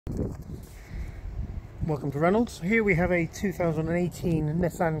Welcome to Reynolds. Here we have a 2018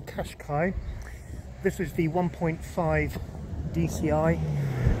 Nissan Qashqai. This is the 1.5 DCI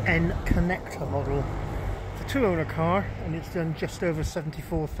N connector model. It's a two-owner car and it's done just over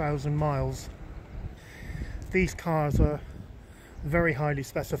 74,000 miles. These cars are very highly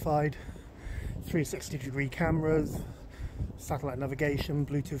specified. 360-degree cameras, satellite navigation,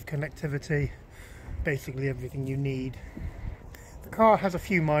 Bluetooth connectivity, basically everything you need. The car has a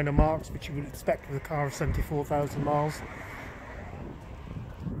few minor marks which you would expect with a car of 74,000 miles,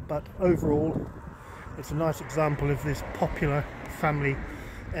 but overall it's a nice example of this popular family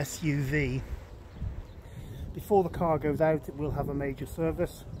SUV. Before the car goes out, it will have a major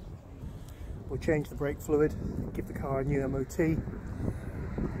service. We'll change the brake fluid, give the car a new MOT,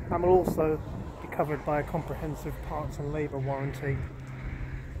 and will also be covered by a comprehensive parts and labour warranty.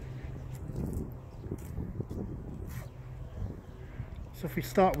 So if we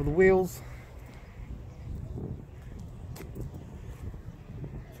start with the wheels,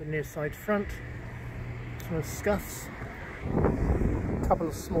 so near side front, no scuffs, a couple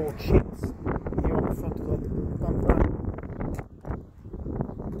of small chips here on the front of the bumper,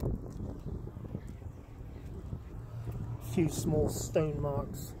 a few small stone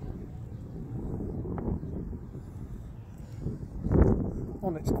marks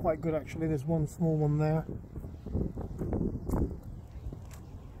on it's quite good actually. There's one small one there.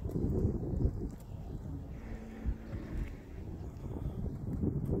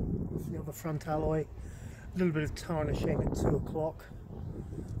 The front alloy, a little bit of tarnishing at 2 o'clock,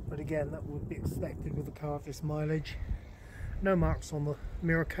 but again that would be expected with a car of this mileage. No marks on the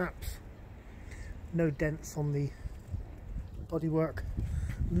mirror caps, no dents on the bodywork,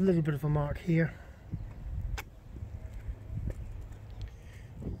 a little bit of a mark here.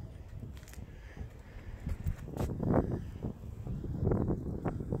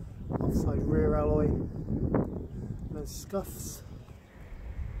 Outside rear alloy, no scuffs.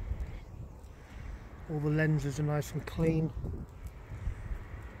 All the lenses are nice and clean.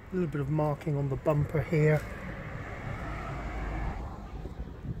 A little bit of marking on the bumper here.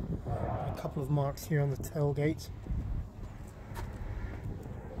 A couple of marks here on the tailgate.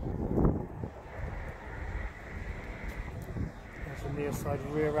 There's the near side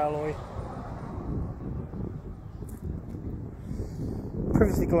rear alloy.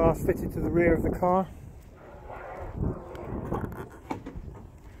 Privacy glass fitted to the rear of the car.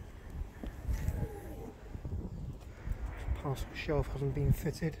 Parcel shelf hasn't been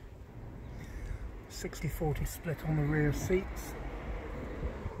fitted. 60-40 split on the rear seats.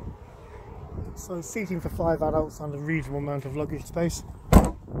 So seating for 5 adults and a reasonable amount of luggage space.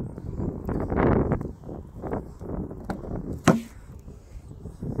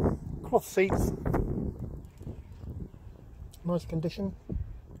 Cloth seats. Nice condition.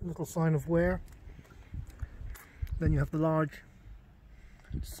 Little sign of wear. Then you have the large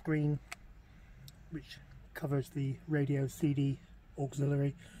screen which covers the radio, CD,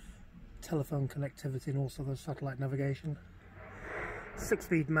 auxiliary, telephone connectivity and also the satellite navigation.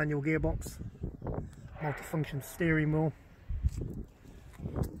 6-speed manual gearbox, multifunction steering wheel.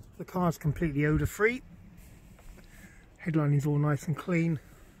 The car is completely odour free. Headlining is all nice and clean.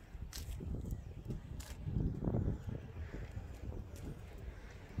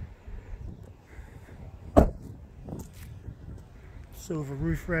 Silver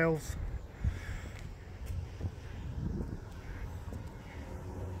roof rails.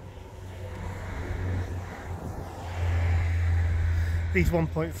 These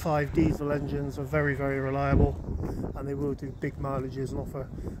 1.5 diesel engines are very reliable, and they will do big mileages and offer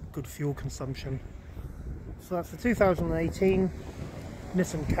good fuel consumption. So that's the 2018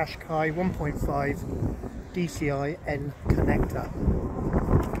 Nissan Qashqai 1.5 DCI N connector.